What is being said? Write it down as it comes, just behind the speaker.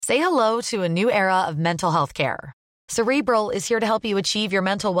Say hello to a new era of mental health care. Cerebral is here to help you achieve your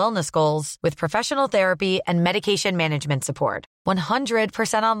mental wellness goals with professional therapy and medication management support.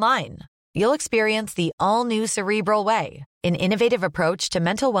 100% online. You'll experience the all-new Cerebral Way, an innovative approach to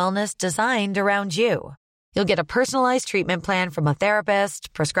mental wellness designed around you. You'll get a personalized treatment plan from a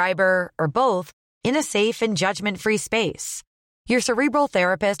therapist, prescriber, or both in a safe and judgment-free space. Your Cerebral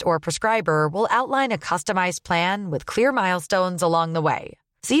therapist or prescriber will outline a customized plan with clear milestones along the way,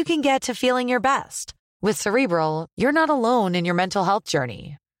 so you can get to feeling your best. With Cerebral, you're not alone in your mental health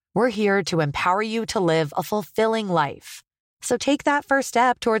journey. We're here to empower you to live a fulfilling life. So take that first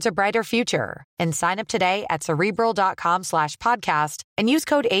step towards a brighter future and sign up today at Cerebral.com/podcast and use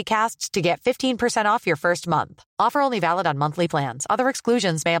code ACAST to get 15% off your first month. Offer only valid on monthly plans. Other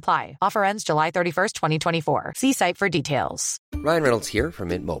exclusions may apply. Offer ends July 31st, 2024. See site for details. Ryan Reynolds here from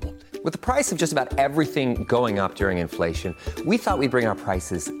Mint Mobile. With the price of just about everything going up during inflation, we thought we'd bring our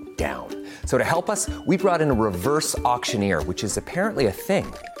prices down. So to help us, we brought in a reverse auctioneer, which is apparently a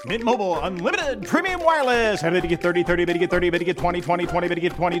thing. Mint Mobile Unlimited Premium Wireless. How to get 30, 30, bit to get 30, bit to get 20, 20, 20, bit to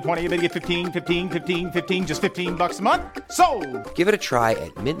get 20, 20, bit to get 15, 15, 15, 15, just $15 a month? Sold! Give it a try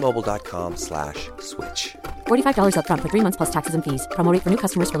at mintmobile.com/switch. $45 up front for 3 months plus taxes and fees. Promo rate for new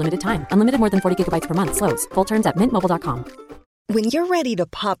customers for limited time. Unlimited more than 40 gigabytes per month. Slows full terms at mintmobile.com. When you're ready to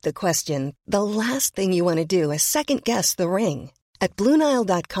pop the question, the last thing you want to do is second-guess the ring. At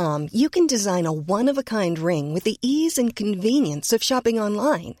BlueNile.com, you can design a one-of-a-kind ring with the ease and convenience of shopping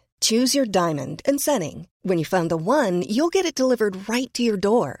online. Choose your diamond and setting. When you find the one, you'll get it delivered right to your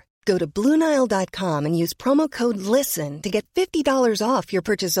door. Go to BlueNile.com and use promo code LISTEN to get $50 off your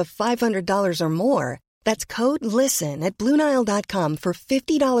purchase of $500 or more. That's code LISTEN at BlueNile.com for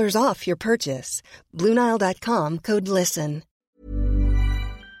 $50 off your purchase. BlueNile.com, code LISTEN.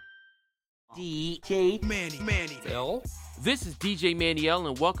 DJ Maniel. This is DJ Maniel,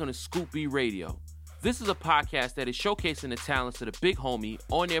 and welcome to Scoop B Radio. This is a podcast that is showcasing the talents of the big homie,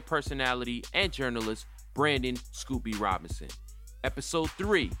 on-air personality, and journalist, Brandon Scoop B Robinson. Episode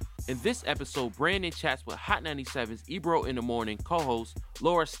 3. In this episode, Brandon chats with Hot 97's Ebro in the Morning co-host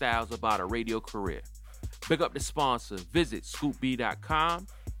Laura Styles about her radio career. Big up the sponsor. Visit scoopb.com,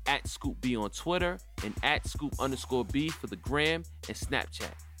 at ScoopB on Twitter, and at Scoop_B for the gram and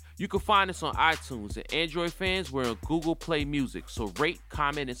Snapchat. You can find us on iTunes, and Android fans, we're on Google Play Music, so rate,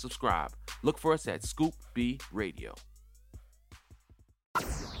 comment, and subscribe. Look for us at Scoop B Radio.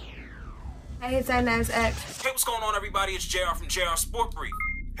 Hey, it's Inez X. Hey, what's going on, everybody? It's JR from JR Sport Brief.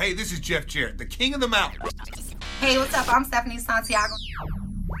 Hey, this is Jeff Jarrett, the king of the mountain. Hey, what's up? I'm Stephanie Santiago.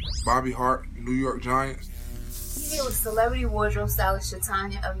 Bobby Hart, New York Giants. You here with celebrity wardrobe stylist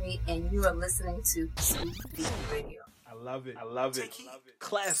Shatanya Ameet, and you are listening to Scoop B Radio. I love it.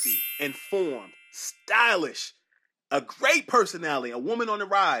 Classy, informed, stylish, a great personality, a woman on the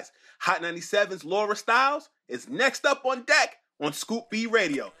rise. Hot 97's Laura Styles is next up on deck on Scoop B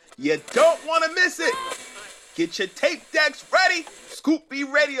Radio. You don't want to miss it. Get your tape decks ready. Scoop B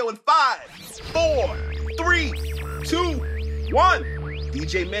Radio in 5, 4, 3, 2, 1.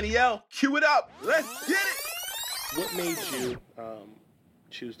 DJ Maniel, cue it up. Let's get it. What made you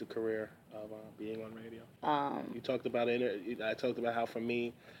choose the career of being on radio? You talked about it. I talked about how, for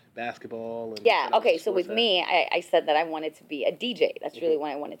me, basketball. And, yeah. Okay. So with me, I said that I wanted to be a DJ. That's really what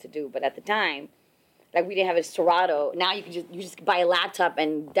I wanted to do. But at the time, like, we didn't have a Serato. Now you just buy a laptop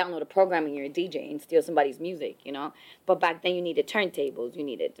and download a program and you're a DJ and steal somebody's music, you know. But back then you needed turntables. You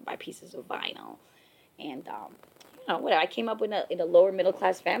needed to buy pieces of vinyl, and you know, whatever. I came up in a lower middle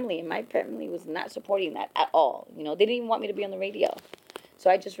class family, and my family was not supporting that at all. You know, they didn't even want me to be on the radio. So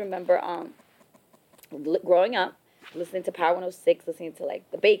I just remember growing up, listening to Power 106, listening to, like,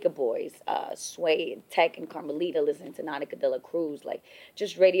 the Baker Boys, Sway, and Tech, and Carmelita, listening to Nautica de la Cruz, like,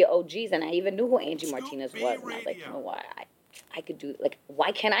 just radio OGs. And I even knew who Angie Martinez was. And I was like, you know what, I could do, like,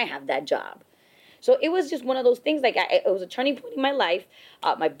 why can't I have that job? So it was just one of those things, like, it was a turning point in my life.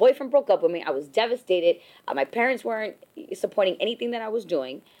 My boyfriend broke up with me. I was devastated. My parents weren't supporting anything that I was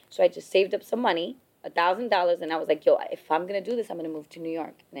doing. So I just saved up some money, $1,000, and I was like, yo, if I'm going to do this, I'm going to move to New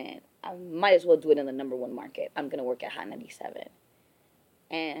York. And I might as well do it in the #1 market. I'm going to work at Hot 97.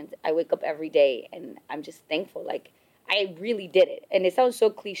 And I wake up every day, and I'm just thankful. Like, I really did it. And it sounds so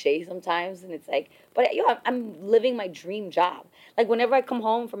cliche sometimes, and it's like, but yo, I'm living my dream job. Like, whenever I come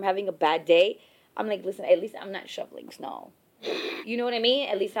home from having a bad day, I'm like, listen, at least I'm not shoveling snow. You know what I mean?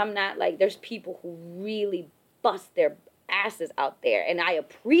 At least I'm not, like, there's people who really bust their asses out there, and I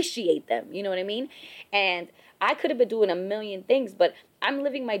appreciate them. You know what I mean? And I could have been doing a million things, but I'm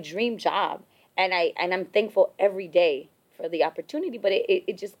living my dream job, and I'm thankful every day for the opportunity. But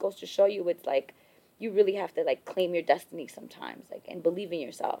it just goes to show you, it's like, you really have to like claim your destiny sometimes, like, and believe in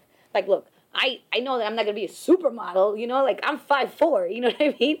yourself. Like, look, I know that I'm not gonna be a supermodel, you know, like I'm 5'4", you know what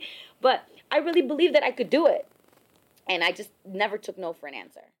I mean? But I really believe that I could do it. And I just never took no for an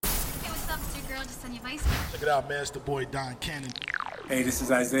answer. Hey, what's up? It's your girl, just send you advice. Check it out, man. It's the boy Don Cannon. Hey, this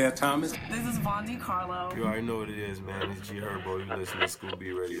is Isaiah Thomas. This is Vondi Carlo. You already know what it is, man. It's G Herbo. You listen to Scoop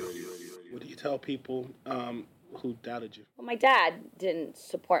B Radio. What do you tell people who doubted you? Well, my dad didn't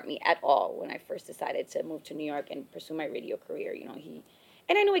support me at all when I first decided to move to New York and pursue my radio career. You know,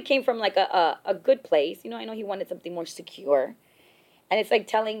 and I know it came from like a good place. You know, I know he wanted something more secure. And it's like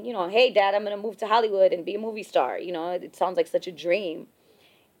telling, you know, hey, Dad, I'm going to move to Hollywood and be a movie star. You know, it sounds like such a dream.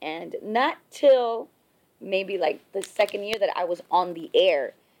 And not till maybe like the second year that I was on the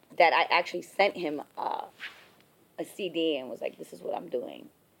air that I actually sent him a CD and was like, this is what I'm doing.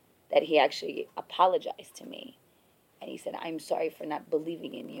 That he actually apologized to me. And he said, I'm sorry for not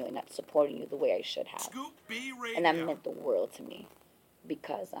believing in you and not supporting you the way I should have. Scoop B Radio. And that meant the world to me.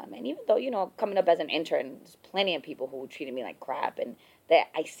 Because, and even though, you know, coming up as an intern, there's plenty of people who treated me like crap and that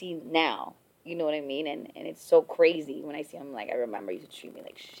I see now, you know what I mean? And it's so crazy when I see them, like, I remember you used to treat me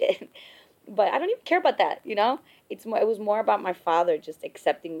like shit. But I don't even care about that, you know? It was more about my father just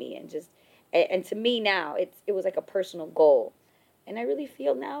accepting me and to me now, it was like a personal goal. And I really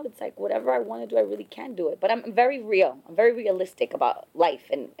feel now it's like whatever I want to do, I really can do it. But I'm very real. I'm very realistic about life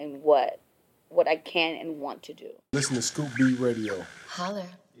and what I can and want to do. Listen to Scoop B Radio. Holler.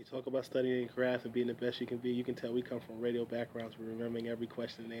 You talk about studying craft and being the best you can be. You can tell we come from radio backgrounds. We're remembering every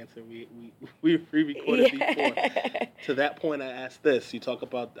question and answer we recorded before. To that point, I asked this. You talk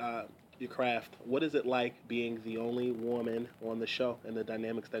about your craft. What is it like being the only woman on the show and the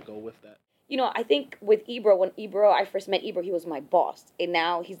dynamics that go with that? You know, I think with Ebro, when I first met Ebro, he was my boss. And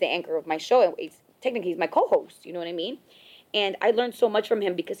now he's the anchor of my show. And technically, he's my co-host. You know what I mean? And I learned so much from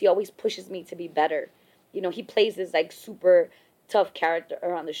him because he always pushes me to be better. You know, he plays this like super tough character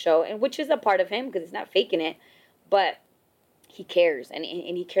on the show, and which is a part of him because he's not faking it, but he cares and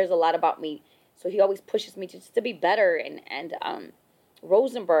he cares a lot about me. So he always pushes me to be better. And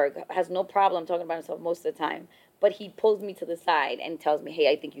Rosenberg has no problem talking about himself most of the time, but he pulls me to the side and tells me, hey,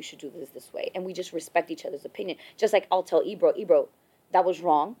 I think you should do this way. And we just respect each other's opinion. Just like I'll tell Ebro, that was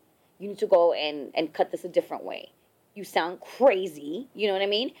wrong. You need to go and cut this a different way. You sound crazy, you know what I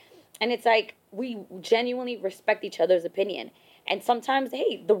mean? And it's like we genuinely respect each other's opinion. And sometimes,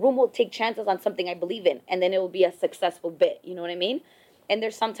 hey, the room will take chances on something I believe in, and then it will be a successful bit, you know what I mean? And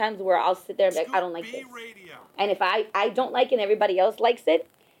there's sometimes where I'll sit there and be like, I don't like this. And if I don't like it and everybody else likes it,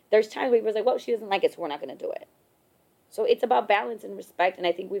 there's times where people's like, well, she doesn't like it, so we're not going to do it. So it's about balance and respect, and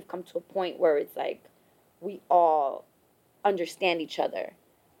I think we've come to a point where it's like we all understand each other,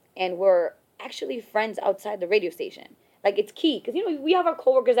 and we're actually friends outside the radio station. Like, it's key, because, you know, we have our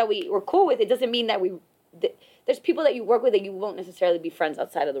coworkers that we're cool with. It doesn't mean that there's people that you work with that you won't necessarily be friends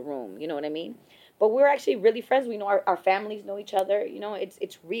outside of the room, you know what I mean? But we're actually really friends. We know our families know each other, you know,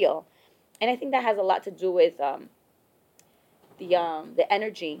 it's real. And I think that has a lot to do with the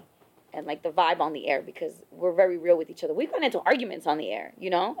energy and, like, the vibe on the air, because we're very real with each other. We've gotten into arguments on the air, you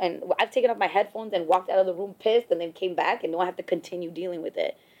know, and I've taken off my headphones and walked out of the room pissed and then came back and now I have to continue dealing with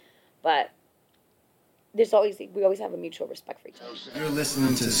it. But we always have a mutual respect for each other. You're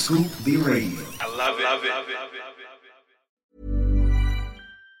listening to Scoop B Radio. I love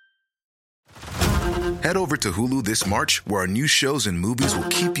it. Head over to Hulu this March, where our new shows and movies will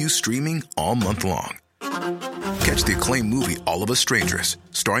keep you streaming all month long. Catch the acclaimed movie All of Us Strangers,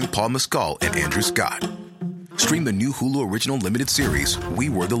 starring Paul Mescal and Andrew Scott. Stream the new Hulu original limited series We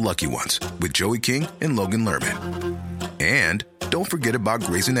Were the Lucky Ones with Joey King and Logan Lerman. And don't forget about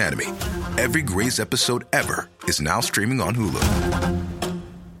Grey's Anatomy. Every Grey's episode ever is now streaming on Hulu.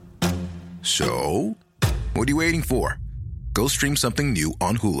 So, what are you waiting for? Go stream something new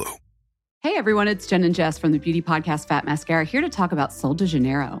on Hulu. Hey everyone, it's Jen and Jess from the beauty podcast Fat Mascara here to talk about Sol de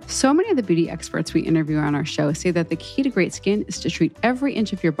Janeiro. So many of the beauty experts we interview on our show say that the key to great skin is to treat every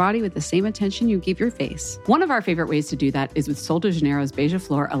inch of your body with the same attention you give your face. One of our favorite ways to do that is with Sol de Janeiro's Beija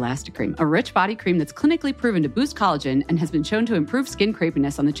Flor Elastic Cream, a rich body cream that's clinically proven to boost collagen and has been shown to improve skin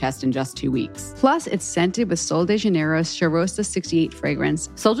crepiness on the chest in just 2 weeks. Plus, it's scented with Sol de Janeiro's Charosta 68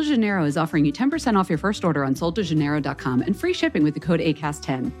 fragrance. Sol de Janeiro is offering you 10% off your first order on soldejaneiro.com and free shipping with the code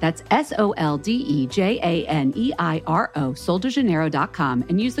ACAST10. That's SOLDEJANEIRO, soldejaneiro.com,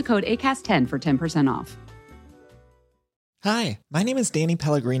 and use the code ACAST10 for 10% off. Hi, my name is Danny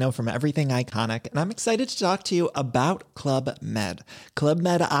Pellegrino from Everything Iconic, and I'm excited to talk to you about Club Med. Club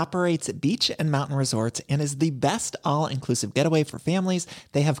Med operates beach and mountain resorts and is the best all-inclusive getaway for families.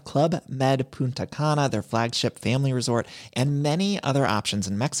 They have Club Med Punta Cana, their flagship family resort, and many other options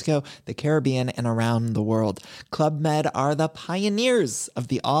in Mexico, the Caribbean, and around the world. Club Med are the pioneers of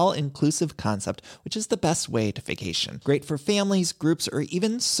the all-inclusive concept, which is the best way to vacation. Great for families, groups, or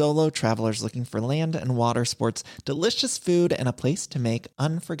even solo travelers looking for land and water sports, delicious food, and a place to make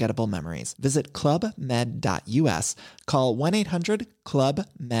unforgettable memories. Visit clubmed.us, call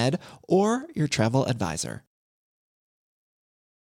 1-800-CLUB-MED, or your travel advisor.